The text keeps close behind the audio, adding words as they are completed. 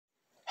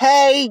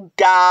Hey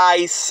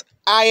guys,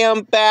 I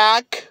am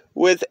back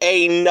with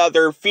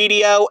another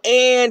video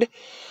and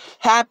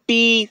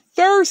happy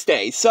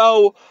Thursday.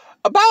 So,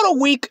 about a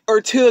week or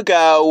two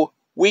ago,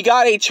 we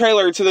got a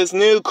trailer to this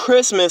new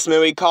Christmas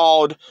movie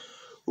called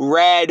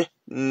Red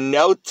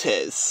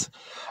Notice.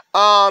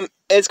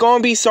 It's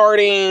going to be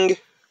starting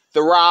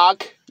The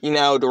Rock,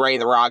 Dwayne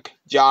The Rock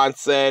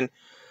Johnson,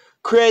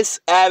 Chris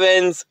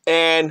Evans,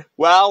 and,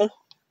 well,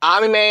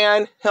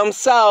 Omni-Man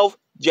himself,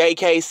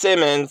 J.K.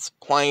 Simmons,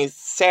 playing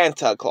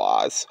Santa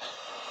Claus.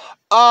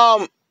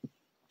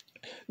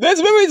 This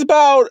movie's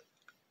about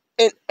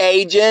an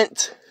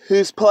agent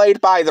who's played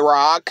by The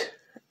Rock,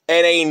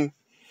 and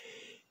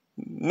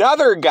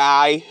another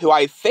guy who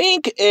I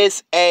think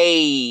is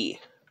a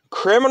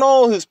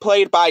criminal who's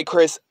played by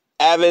Chris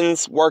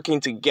Evans, working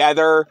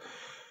together,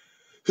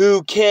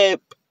 who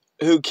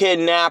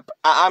kidnap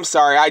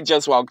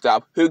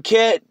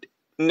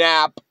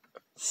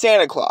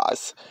Santa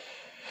Claus.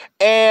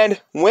 And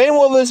when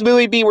will this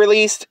movie be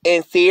released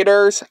in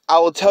theaters? I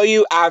will tell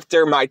you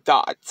after my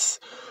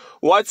thoughts.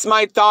 What's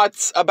my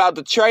thoughts about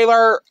the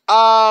trailer?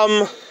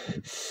 To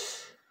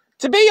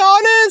be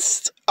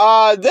honest,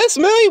 this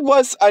movie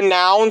was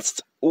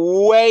announced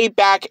way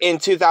back in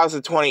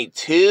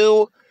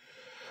 2022.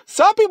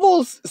 Some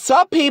people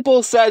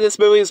said this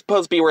movie was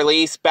supposed to be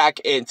released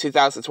back in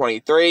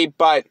 2023,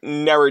 but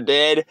never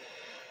did.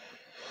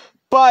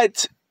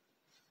 But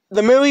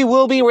the movie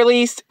will be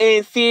released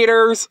in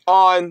theaters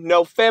on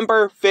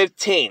November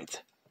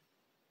 15th.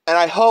 And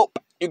I hope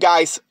you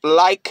guys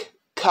like,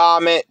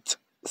 comment,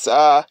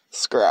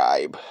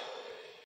 subscribe.